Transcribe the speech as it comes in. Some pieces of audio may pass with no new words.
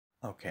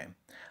Okay,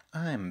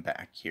 I'm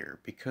back here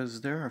because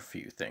there are a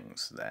few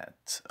things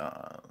that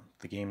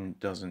the game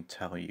doesn't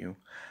tell you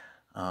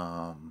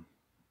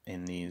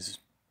in these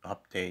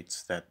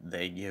updates that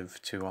they give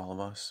to all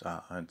of us.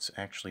 It's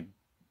actually,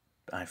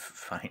 I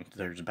find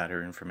there's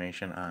better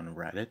information on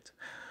Reddit.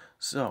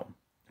 So,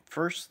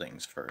 first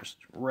things first,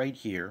 right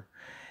here,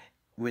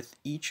 with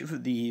each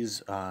of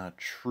these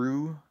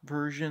true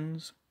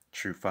versions,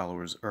 True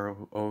Followers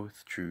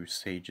Oath, True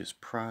Sage's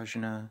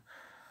Prajna,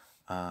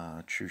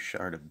 True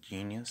Shard of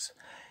Genius,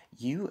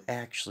 you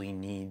actually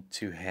need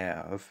to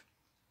have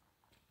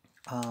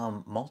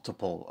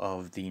multiple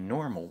of the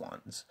normal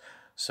ones.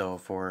 So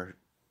for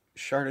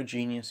Shard of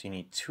Genius, you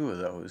need 2 of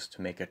those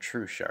to make a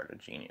true Shard of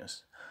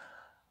Genius.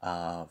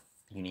 Uh,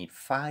 you need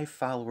 5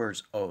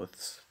 Followers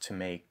Oaths to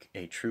make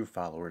a true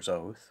Follower's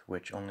Oath,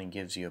 which only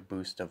gives you a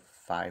boost of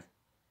 5%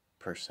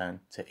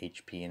 to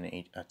HP and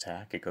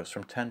attack. It goes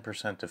from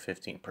 10% to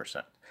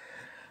 15%.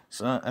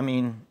 So, I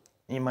mean,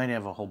 you might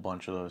have a whole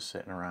bunch of those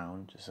sitting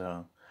around.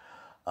 So,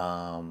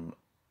 the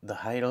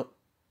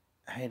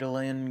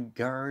Heidelin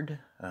Guard,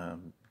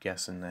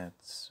 guessing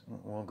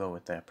we'll go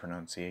with that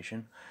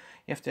pronunciation.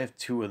 You have to have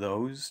 2 of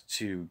those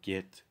to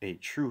get a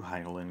true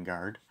Heidelin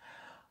Guard.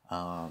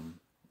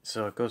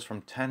 So it goes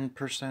from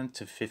 10%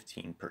 to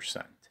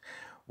 15%,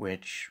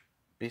 which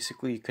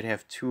basically you could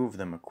have 2 of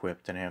them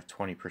equipped and have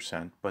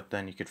 20%, but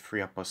then you could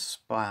free up a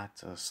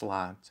slot,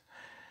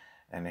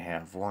 and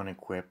have 1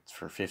 equipped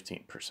for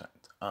 15%.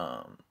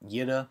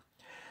 Yida,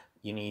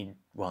 you need,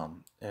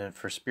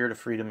 for Spirit of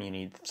Freedom, you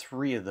need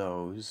 3 of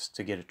those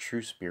to get a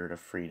true Spirit of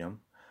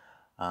Freedom.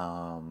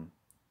 I'm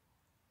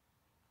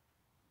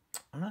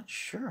not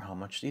sure how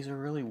much these are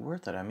really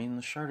worth it. I mean,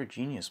 the Shard of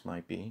Genius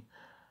might be.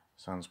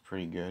 Sounds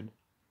pretty good.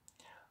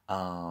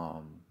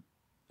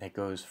 It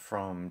goes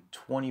from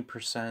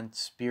 20%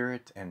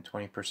 Spirit and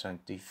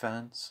 20%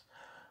 Defense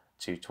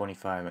to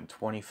 25 and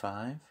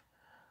 25.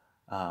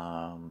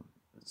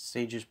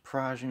 Sage's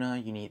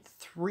Prajna, you need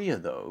 3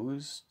 of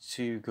those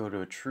to go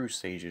to a true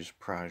Sage's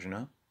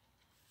Prajna,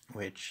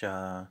 which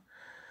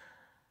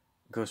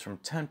goes from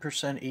 10%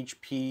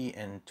 HP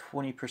and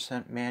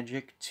 20%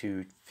 magic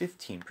to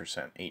 15%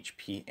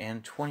 HP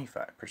and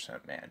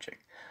 25%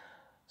 magic.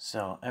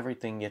 So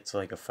everything gets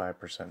like a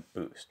 5%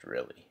 boost,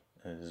 really,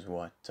 is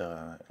what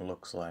it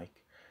looks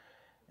like.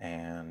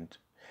 And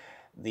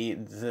the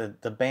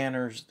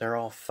banners, they're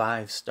all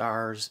 5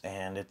 stars,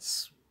 and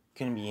it's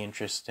going to be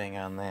interesting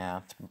on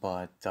that,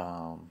 but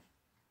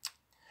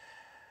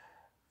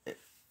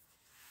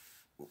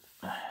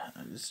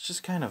it's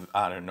just kind of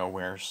out of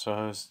nowhere,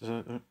 so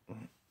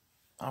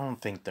I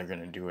don't think they're going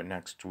to do it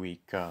next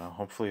week.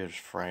 Hopefully there's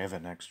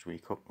Fryevia next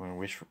week.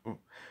 Wish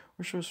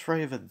it was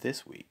Fryevia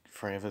this week.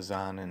 Fryevia's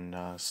on and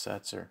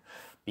Setzer,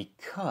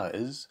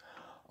 because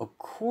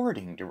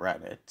according to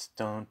Reddit,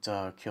 don't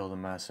kill the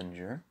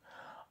messenger,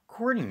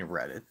 according to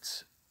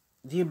Reddit,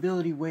 the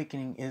ability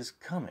awakening is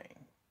coming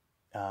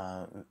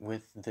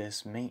with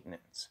this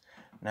maintenance.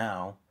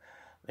 Now,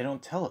 they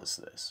don't tell us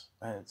this.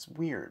 It's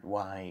weird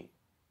why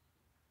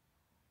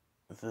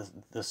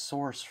the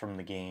source from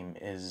the game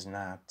is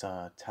not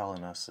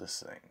telling us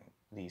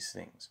these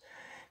things.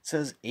 It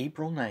says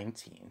April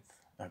 19th,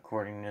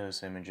 according to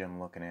this image I'm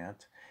looking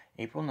at.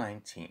 April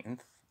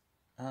 19th,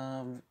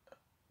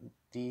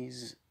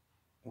 these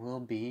will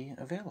be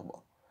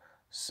available.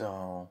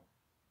 So,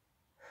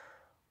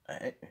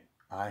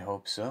 I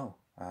hope so.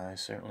 I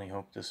certainly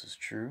hope this is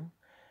true.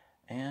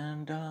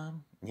 And,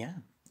 yeah,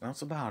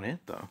 that's about it,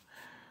 though.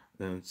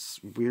 It's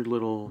weird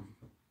little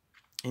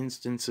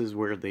instances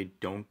where they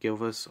don't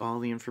give us all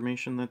the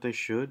information that they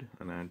should,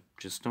 and I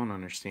just don't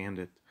understand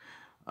it.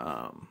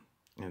 I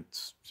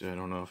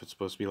don't know if it's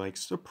supposed to be like,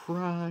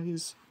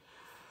 surprise,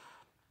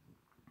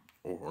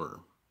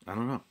 or, I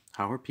don't know.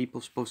 How are people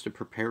supposed to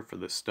prepare for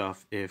this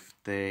stuff if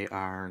they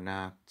are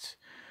not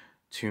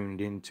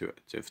tuned into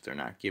it? If they're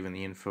not given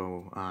the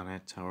info on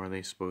it, how are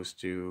they supposed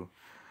to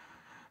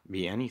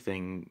be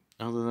anything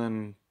other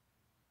than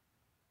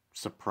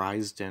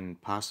surprised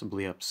and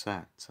possibly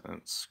upset?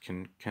 It's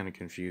kind of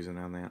confusing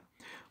on that.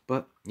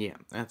 But yeah,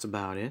 that's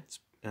about it.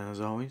 As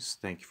always,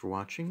 thank you for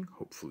watching.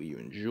 Hopefully you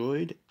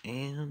enjoyed,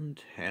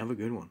 and have a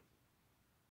good one.